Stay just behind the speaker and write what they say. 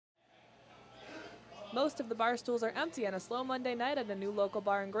Most of the bar stools are empty on a slow Monday night at a new local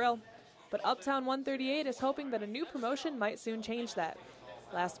bar and grill. But Uptown 138 is hoping that a new promotion might soon change that.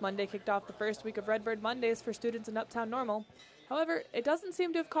 Last Monday kicked off the first week of Redbird Mondays for students in Uptown Normal. However, it doesn't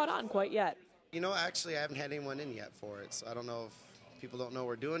seem to have caught on quite yet. Actually, I haven't had anyone in yet for it, so I don't know if people don't know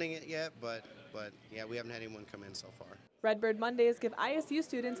we're doing it yet, but yeah, we haven't had anyone come in so far. Redbird Mondays give ISU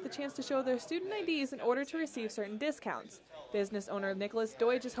students the chance to show their student IDs in order to receive certain discounts. Business owner Nicholas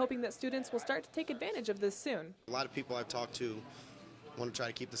Deutsch is hoping that students will start to take advantage of this soon. A lot of people I've talked to want to try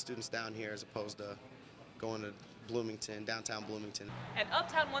to keep the students down here as opposed to going to Bloomington, downtown Bloomington. And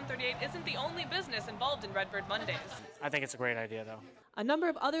Uptown 138 isn't the only business involved in Redbird Mondays. I think it's a great idea, though. A number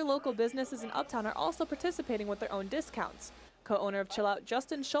of other local businesses in Uptown are also participating with their own discounts. Co-owner of Chill Out,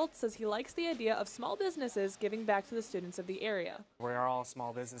 Justin Schultz, says he likes the idea of small businesses giving back to the students of the area. We are all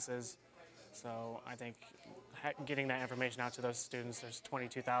small businesses, so I think getting that information out to those students, there's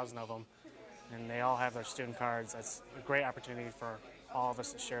 22,000 of them, and they all have their student cards. That's a great opportunity for all of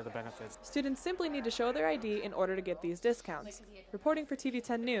us to share the benefits. Students simply need to show their ID in order to get these discounts. Reporting for TV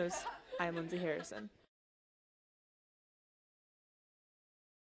 10 News, I'm Lindsay Harrison.